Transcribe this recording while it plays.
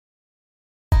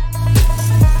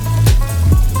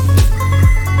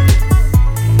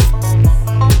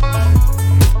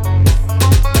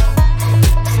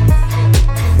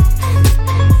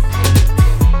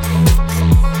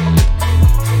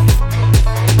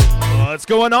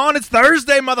going on? It's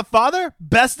Thursday, motherfather.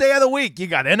 Best day of the week. You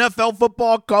got NFL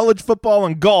football, college football,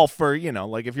 and golf for,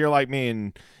 like if you're like me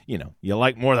and, you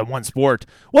like more than one sport.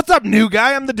 What's up, new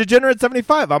guy? I'm the Degenerate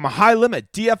 75. I'm a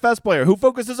high-limit DFS player who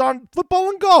focuses on football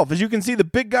and golf. As you can see, the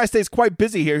big guy stays quite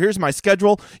busy here. Here's my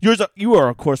schedule. You are,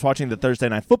 of course, watching the Thursday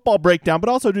Night Football breakdown, but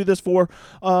also do this for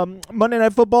Monday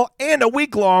Night Football and a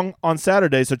week-long on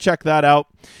Saturday, so check that out.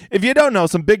 If you don't know,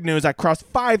 some big news. I crossed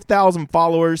 5,000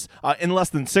 followers in less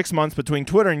than 6 months between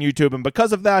Twitter and YouTube, and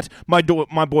because of that, my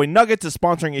boy Nuggets is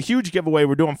sponsoring a huge giveaway.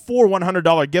 We're doing 4 $100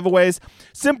 giveaways.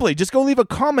 Simply, just go leave a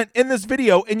comment in this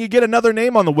video and you get another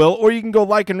name on the wheel, or you can go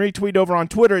like and retweet over on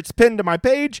Twitter. It's pinned to my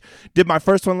page. Did my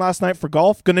first one last night for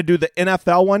golf. Going to do the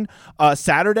NFL one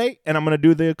Saturday, and I'm going to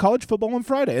do the college football one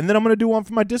Friday, and then I'm going to do one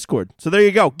for my Discord. So there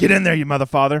you go. Get in there, you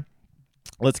motherfather.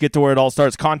 Let's get to where it all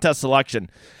starts. Contest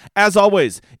selection. As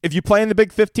always, if you play in the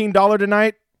big $15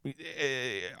 tonight,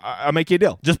 I'll make you a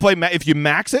deal. Just play. If you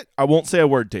max it, I won't say a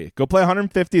word to you. Go play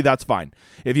 150. That's fine.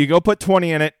 If you go put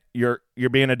 20 in it, you're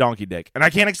being a donkey dick, and I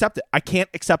can't accept it. I can't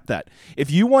accept that.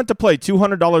 If you want to play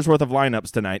 $200 worth of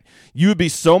lineups tonight, you would be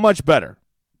so much better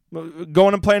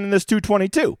going and playing in this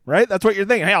 222, right? That's what you're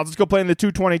thinking. Hey, I'll just go play in the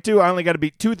 222. I only got to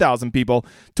beat 2,000 people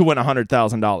to win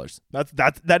 $100,000.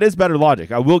 That is better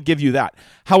logic. I will give you that.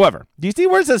 However, do you see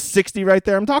where it says 60 right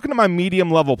there? I'm talking to my medium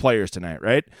level players tonight,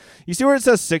 right? You see where it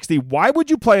says 60? Why would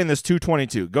you play in this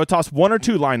 222? Go toss 1 or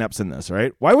 2 lineups in this,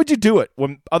 right? Why would you do it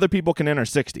when other people can enter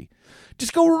 60?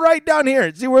 Just go right down here.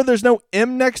 See where there's no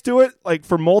M next to it, like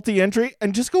for multi-entry,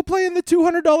 and just go play in the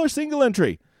 $200 single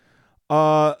entry.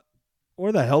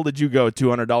 Where the hell did you go,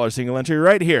 $200 single entry?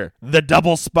 Right here, the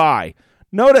double spy.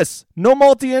 Notice, no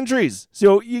multi-entries.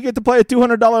 So you get to play a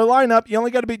 $200 lineup. You only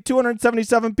got to beat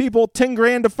 277 people, 10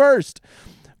 grand to first.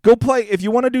 Go play. If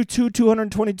you want to do two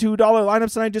 $222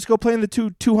 lineups tonight, just go play in the two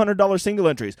 $200 single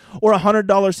entries or a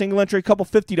 $100 single entry, a couple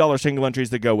 $50 single entries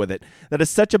that go with it. That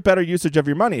is such a better usage of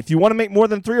your money. If you want to make more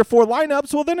than 3 or 4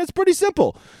 lineups, well, then it's pretty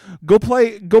simple. Go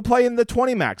play in the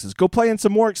 20 maxes. Go play in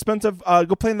some more expensive.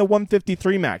 Go play in the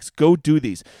 153 max. Go do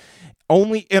these.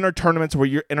 Only enter tournaments where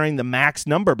you're entering the max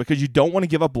number because you don't want to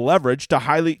give up leverage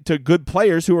to good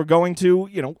players who are going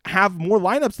to, have more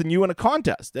lineups than you in a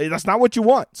contest. That's not what you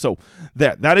want. So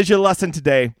that is your lesson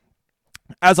today.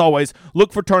 As always,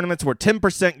 look for tournaments where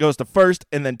 10% goes to first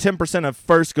and then 10% of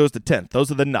first goes to 10th.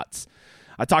 Those are the nuts.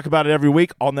 I talk about it every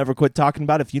week. I'll never quit talking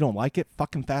about it. If you don't like it,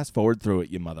 fucking fast forward through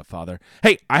it, you motherfather.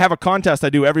 Hey, I have a contest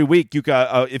I do every week.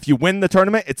 If you win the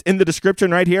tournament, it's in the description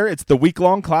right here. It's the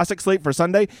week-long classic slate for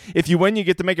Sunday. If you win, you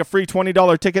get to make a free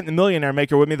 $20 ticket in the Millionaire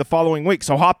Maker with me the following week.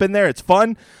 So hop in there. It's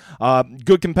fun.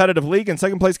 Good competitive league. And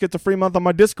second place gets a free month on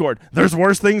my Discord. There's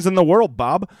worse things in the world,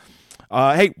 Bob.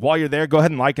 Hey, while you're there, go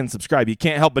ahead and like and subscribe. You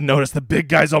can't help but notice the big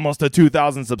guy's almost at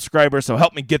 2,000 subscribers, so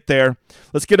help me get there.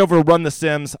 Let's get over to Run the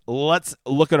Sims. Let's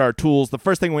look at our tools. The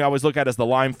first thing we always look at is the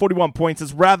line. 41 points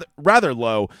is rather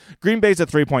low. Green Bay's a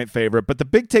 3-point favorite, but the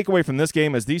big takeaway from this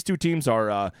game is these two teams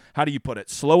are, how do you put it,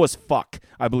 slow as fuck,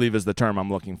 I believe is the term I'm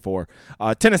looking for.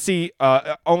 Tennessee,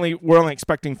 we're only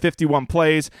expecting 51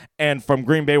 plays, and from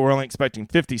Green Bay, we're only expecting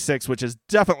 56, which is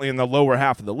definitely in the lower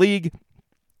half of the league.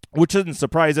 Which doesn't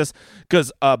surprise us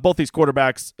because both these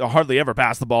quarterbacks hardly ever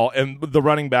pass the ball, and the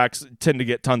running backs tend to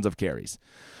get tons of carries.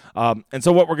 And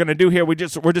so what we're going to do here, we're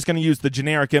just going to use the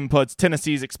generic inputs.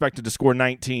 Tennessee's expected to score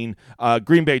 19,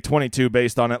 Green Bay 22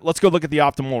 based on it. Let's go look at the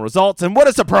optimal results, and what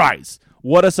a surprise!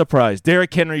 What a surprise.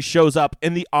 Derrick Henry shows up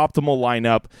in the optimal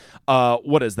lineup.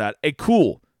 What is that? A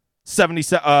cool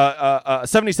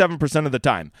 77% of the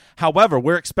time. However,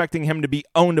 we're expecting him to be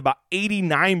owned about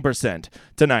 89%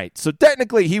 tonight. So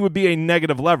technically, he would be a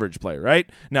negative leverage play, right?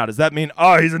 Now, does that mean,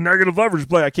 he's a negative leverage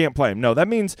play, I can't play him? No, that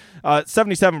means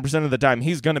 77% of the time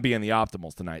he's going to be in the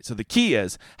optimals tonight. So the key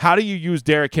is, how do you use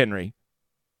Derrick Henry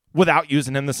without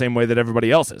using him the same way that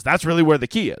everybody else is? That's really where the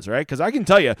key is, right? Because I can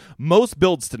tell you, most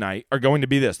builds tonight are going to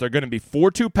be this. They're going to be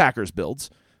 4-2 Packers builds.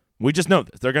 We just know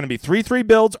this. They're going to be 3-3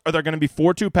 builds, or they're going to be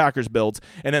 4-2 Packers builds.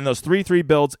 And in those 3-3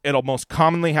 builds, it'll most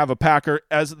commonly have a Packer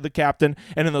as the captain.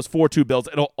 And in those 4-2 builds,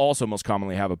 it'll also most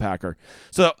commonly have a Packer.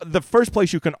 So the first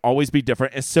place you can always be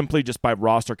different is simply just by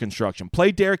roster construction.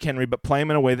 Play Derrick Henry, but play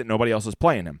him in a way that nobody else is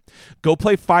playing him. Go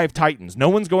play 5 Titans. No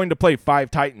one's going to play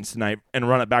 5 Titans tonight and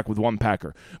run it back with 1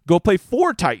 Packer. Go play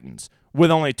 4 Titans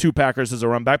with only 2 Packers as a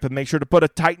run back, but make sure to put a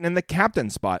Titan in the captain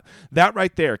spot. That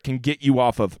right there can get you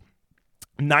off of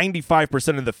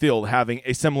 95% of the field having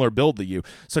a similar build to you.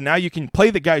 So now you can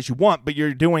play the guys you want, but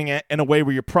you're doing it in a way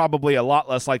where you're probably a lot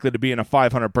less likely to be in a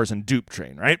 500-person dupe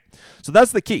train, right? So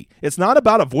that's the key. It's not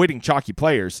about avoiding chalky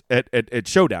players at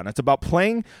Showdown. It's about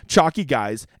playing chalky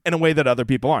guys in a way that other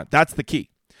people aren't. That's the key.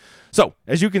 So,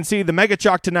 as you can see, the mega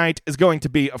chalk tonight is going to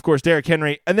be, of course, Derrick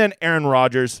Henry and then Aaron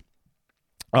Rodgers.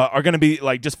 Are going to be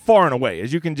like just far and away.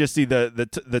 As you can just see,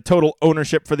 the total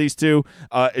ownership for these two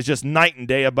is just night and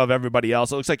day above everybody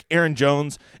else. It looks like Aaron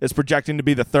Jones is projecting to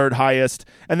be the third highest,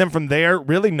 and then from there,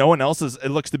 really no one else it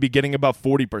looks to be getting above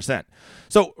 40%.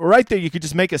 So right there, you could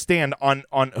just make a stand on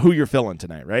who you're filling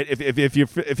tonight, right?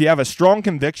 If you have a strong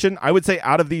conviction, I would say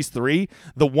out of these three,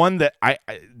 the one that I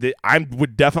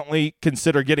would definitely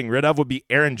consider getting rid of would be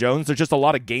Aaron Jones. There's just a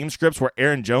lot of game scripts where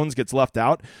Aaron Jones gets left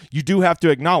out. You do have to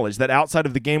acknowledge that outside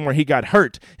of the game where he got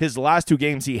hurt, his last two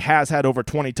games he has had over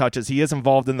 20 touches. He is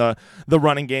involved in the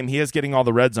running game. He is getting all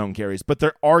the red zone carries, but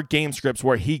there are game scripts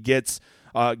where he gets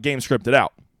game scripted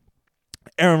out.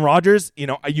 Aaron Rodgers,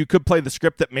 you could play the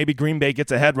script that maybe Green Bay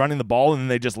gets ahead running the ball and then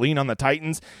they just lean on the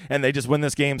Titans and they just win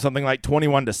this game something like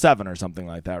 21-7 or something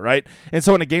like that, right? And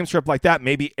so in a game script like that,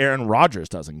 maybe Aaron Rodgers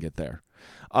doesn't get there.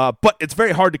 But it's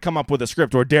very hard to come up with a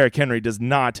script where Derrick Henry does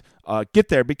not get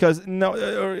there because when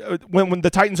the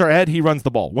Titans are ahead, he runs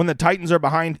the ball. When the Titans are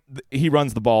behind, he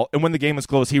runs the ball. And when the game is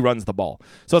close, he runs the ball.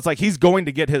 So it's like he's going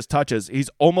to get his touches. He's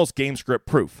almost game script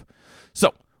proof.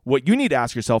 So what you need to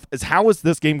ask yourself is, how is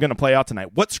this game going to play out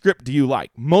tonight? What script do you like?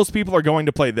 Most people are going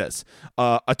to play this,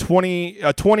 a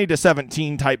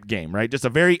 20-17 type game, right? Just a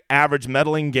very average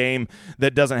meddling game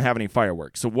that doesn't have any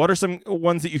fireworks. So what are some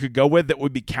ones that you could go with that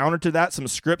would be counter to that? Some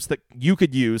scripts that you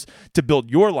could use to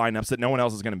build your lineups that no one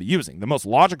else is going to be using. The most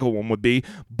logical one would be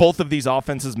both of these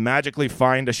offenses magically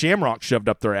find a shamrock shoved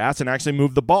up their ass and actually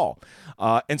move the ball.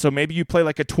 And so maybe you play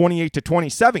like a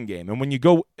 28-27 game. And when you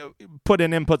go put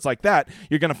in inputs like that,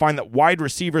 you're going to find that wide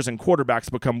receivers and quarterbacks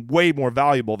become way more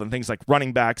valuable than things like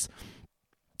running backs,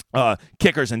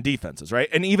 kickers, and defenses, right?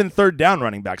 And even third down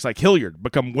running backs like Hilliard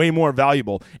become way more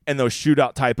valuable in those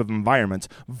shootout type of environments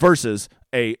versus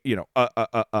an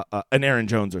Aaron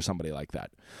Jones or somebody like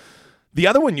that. The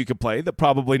other one you could play that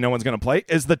probably no one's going to play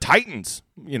is the Titans,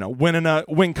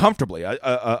 win comfortably, a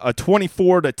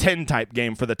 24-10 type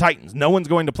game for the Titans. No one's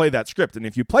going to play that script. And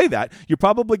if you play that, you're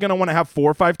probably going to want to have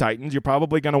 4 or 5 Titans. You're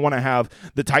probably going to want to have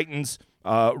the Titans.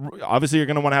 Obviously, you're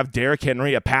going to want to have Derrick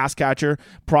Henry, a pass catcher,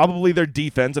 probably their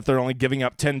defense if they're only giving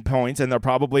up 10 points, and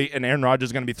Aaron Rodgers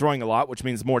is going to be throwing a lot, which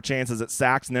means more chances at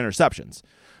sacks and interceptions.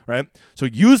 Right? So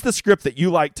use the script that you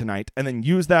like tonight and then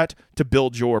use that to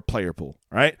build your player pool,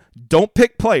 right? Don't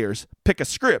pick players, pick a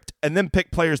script, and then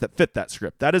pick players that fit that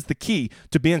script. That is the key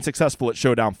to being successful at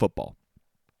Showdown football.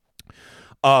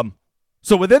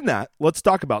 So within that, let's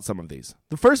talk about some of these.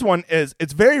 The first one is,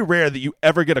 it's very rare that you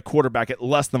ever get a quarterback at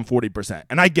less than 40%.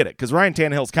 And I get it, because Ryan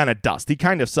Tannehill's kind of dust. He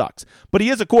kind of sucks. But he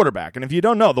is a quarterback. And if you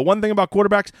don't know, the one thing about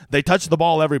quarterbacks, they touch the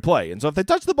ball every play. And so if they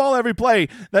touch the ball every play,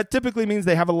 that typically means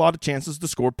they have a lot of chances to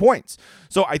score points.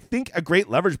 So I think a great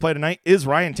leverage play tonight is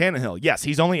Ryan Tannehill. Yes,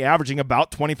 he's only averaging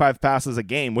about 25 passes a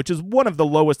game, which is one of the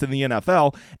lowest in the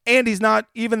NFL. And he's not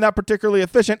even that particularly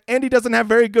efficient. And he doesn't have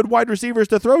very good wide receivers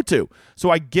to throw to.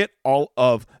 So I get all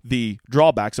of the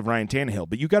drawbacks of Ryan Tannehill.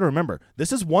 But you got to remember,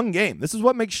 this is one game. This is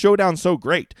what makes Showdown so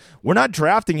great. We're not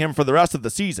drafting him for the rest of the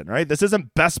season, right? This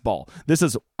isn't best ball. This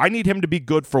is, I need him to be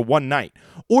good for one night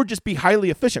or just be highly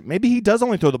efficient. Maybe he does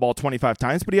only throw the ball 25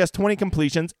 times, but he has 20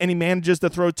 completions and he manages to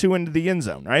throw 2 into the end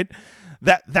zone, right?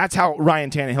 That's how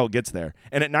Ryan Tannehill gets there.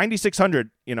 And at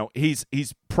 9,600, he's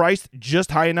priced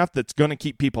just high enough that's going to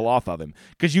keep people off of him,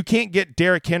 because you can't get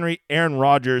Derrick Henry, Aaron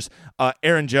Rodgers,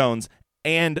 Aaron Jones,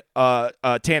 and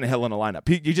Tannehill in a lineup.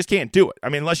 You just can't do it. I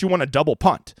mean, unless you want a double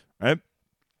punt, right?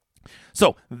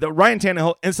 So the Ryan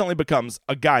Tannehill instantly becomes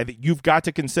a guy that you've got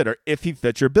to consider if he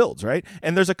fits your builds, right?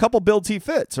 And there's a couple builds he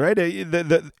fits, right? In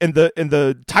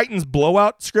the Titans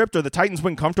blowout script or the Titans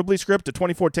win comfortably script, a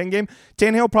 24-10 game,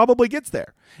 Tannehill probably gets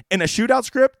there. In a shootout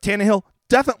script, Tannehill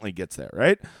definitely gets there,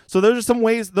 right? So those are some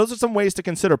ways to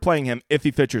consider playing him if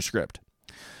he fits your script.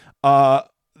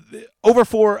 Over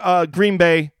for Green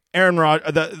Bay, Aaron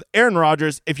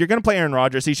Rodgers, if you're going to play Aaron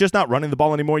Rodgers, he's just not running the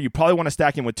ball anymore. You probably want to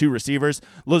stack him with 2 receivers.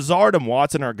 Lazard and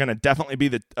Watson are going to definitely be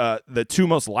the 2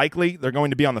 most likely. They're going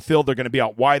to be on the field. They're going to be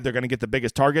out wide. They're going to get the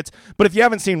biggest targets. But if you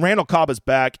haven't seen, Randall Cobb is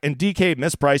back, and DK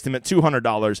mispriced him at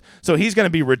 $200. So he's going to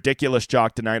be ridiculous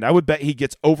chalk tonight. I would bet he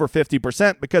gets over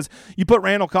 50%, because you put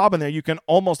Randall Cobb in there, you can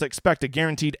almost expect a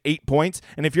guaranteed 8 points.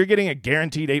 And if you're getting a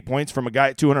guaranteed 8 points from a guy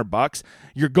at $200,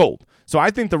 you're gold. So I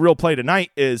think the real play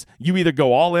tonight is you either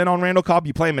go all in on Randall Cobb,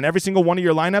 you play him in every single one of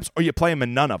your lineups, or you play him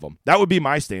in none of them. That would be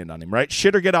my stand on him, right?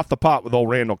 Shit or get off the pot with old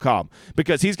Randall Cobb,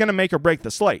 because he's going to make or break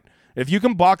the slate. If you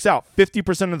can box out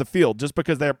 50% of the field just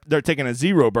because they're taking a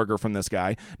zero burger from this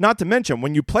guy, not to mention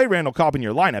when you play Randall Cobb in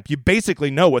your lineup, you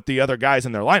basically know what the other guys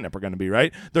in their lineup are going to be,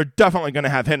 right? They're definitely going to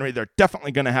have Henry. They're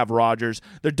definitely going to have Rodgers.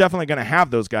 They're definitely going to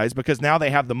have those guys because now they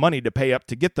have the money to pay up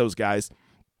to get those guys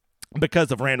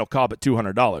because of Randall Cobb at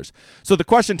 $200. So the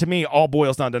question to me all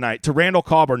boils down tonight, to Randall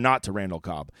Cobb or not to Randall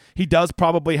Cobb. He does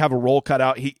probably have a role cut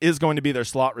out. He is going to be their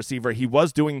slot receiver. He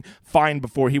was doing fine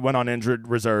before he went on injured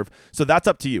reserve. So that's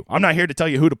up to you. I'm not here to tell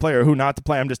you who to play or who not to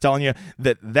play. I'm just telling you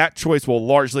that choice will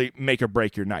largely make or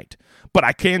break your night. But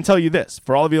I can tell you this.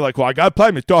 For all of you like, well, I got to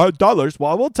play me $200.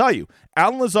 Well, I will tell you,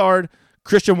 Alan Lazard,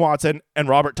 Christian Watson, and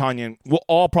Robert Tonyan will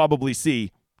all probably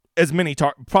see as many,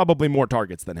 probably more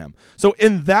targets than him. So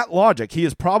in that logic, he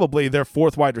is probably their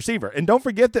fourth wide receiver. And don't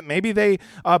forget that maybe they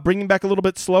bring him back a little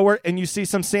bit slower and you see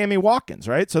some Sammy Watkins,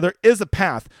 right? So there is a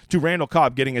path to Randall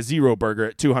Cobb getting a zero burger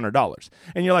at $200.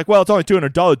 And you're like, well, it's only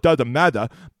 $200, doesn't matter.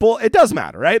 Well, it does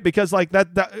matter, right? Because like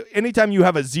that anytime you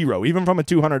have a zero, even from a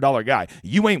 $200 guy,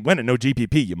 you ain't winning no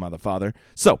GPP, you motherfather.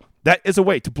 So that is a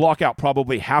way to block out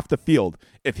probably half the field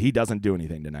if he doesn't do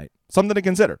anything tonight. Something to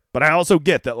consider. But I also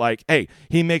get that, like, hey,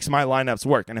 he makes my lineups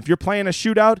work. And if you're playing a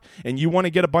shootout and you want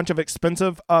to get a bunch of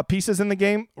expensive pieces in the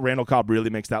game, Randall Cobb really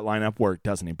makes that lineup work,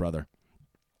 doesn't he, brother?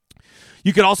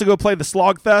 You can also go play the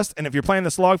Slogfest, and if you're playing the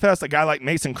Slogfest, a guy like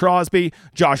Mason Crosby,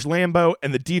 Josh Lambo,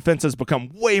 and the defenses become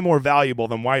way more valuable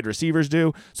than wide receivers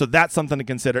do, so that's something to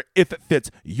consider if it fits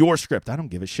your script. I don't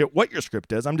give a shit what your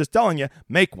script is. I'm just telling you,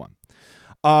 make one.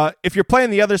 If you're playing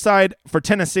the other side for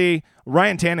Tennessee,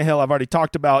 Ryan Tannehill, I've already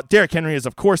talked about. Derrick Henry is,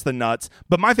 of course, the nuts.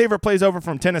 But my favorite plays over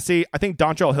from Tennessee, I think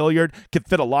Dontrell Hilliard could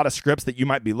fit a lot of scripts that you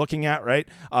might be looking at, right?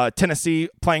 Tennessee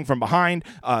playing from behind.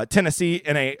 Tennessee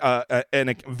in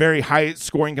a very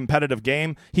high-scoring competitive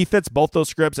game. He fits both those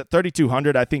scripts at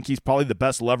 3,200. I think he's probably the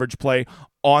best leverage play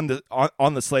on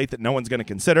the slate that no one's going to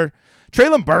consider.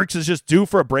 Treylon Burks is just due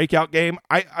for a breakout game.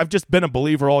 I've just been a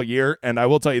believer all year, and I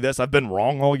will tell you this, I've been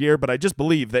wrong all year, but I just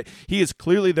believe that he is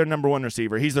clearly their number one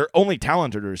receiver. He's their only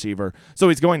talented receiver, so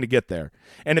he's going to get there.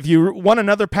 And if you want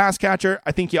another pass catcher,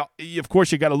 I think of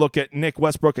course you got to look at Nick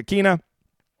Westbrook-Akina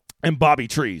and Bobby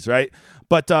Trees, right?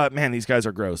 But man, these guys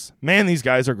are gross. Let's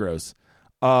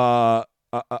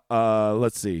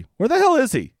see. Where the hell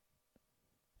is he?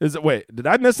 Wait, did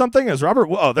I miss something? There's Robert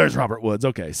Woods.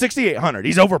 Okay, 6,800.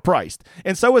 He's overpriced.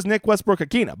 And so is Nick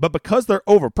Westbrook-Akina. But because they're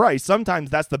overpriced, sometimes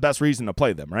that's the best reason to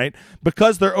play them, right?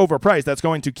 Because they're overpriced, that's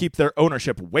going to keep their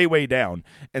ownership way, way down.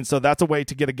 And so that's a way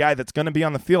to get a guy that's going to be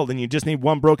on the field, and you just need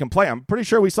one broken play. I'm pretty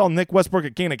sure we saw Nick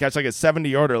Westbrook-Akina catch like a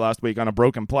 70-yarder last week on a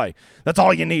broken play. That's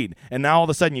all you need. And now all of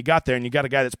a sudden you got there, and you got a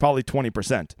guy that's probably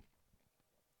 20%.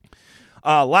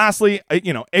 Lastly,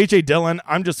 A.J. Dillon,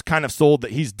 I'm just kind of sold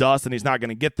that he's dust and he's not going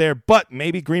to get there, but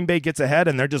maybe Green Bay gets ahead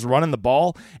and they're just running the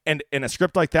ball, and in a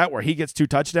script like that where he gets 2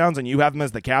 touchdowns and you have him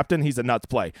as the captain, he's a nuts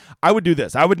play. I would do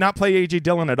this. I would not play A.J.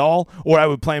 Dillon at all, or I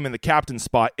would play him in the captain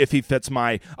spot if he fits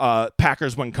my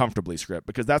Packers win comfortably script,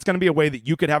 because that's going to be a way that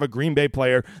you could have a Green Bay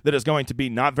player that is going to be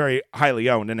not very highly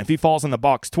owned, and if he falls in the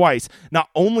box twice, not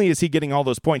only is he getting all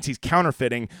those points, he's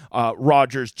counterfeiting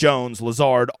Rodgers, Jones,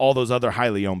 Lazard, all those other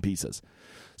highly owned pieces.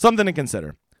 Something to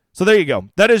consider. So there you go.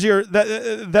 That is your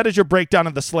breakdown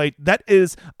of the slate. That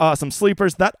is some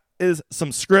sleepers. That is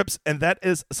some scripts, and that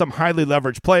is some highly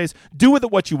leveraged plays. Do with it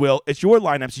what you will. It's your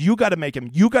lineups. You got to make them.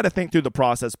 You got to think through the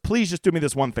process. Please just do me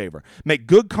this one favor. Make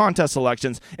good contest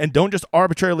selections, and don't just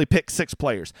arbitrarily pick 6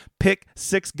 players. Pick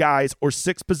 6 guys or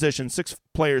 6 positions, 6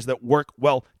 players that work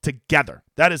well together.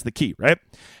 That is the key, right?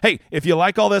 Hey, if you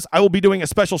like all this, I will be doing a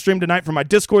special stream tonight from my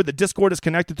Discord. The Discord is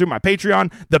connected through my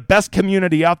Patreon, the best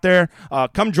community out there.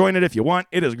 Come join it if you want.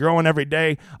 It is growing every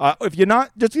day. If you're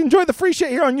not, just enjoy the free shit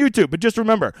here on YouTube. But just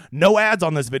remember, no ads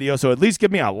on this video, so at least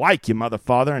give me a like, you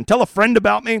motherfather, and tell a friend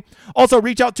about me. Also,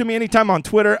 reach out to me anytime on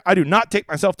Twitter. I do not take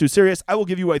myself too serious. I will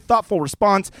give you a thoughtful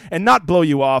response and not blow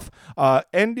you off.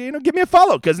 And give me a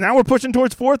follow, because now we're pushing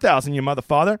towards 4,000, you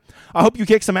motherfather. I hope you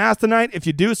kick some ass tonight. If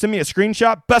you do, send me a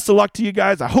screenshot. Best of luck to you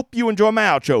guys. I hope you enjoy my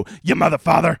outro, you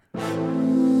motherfather.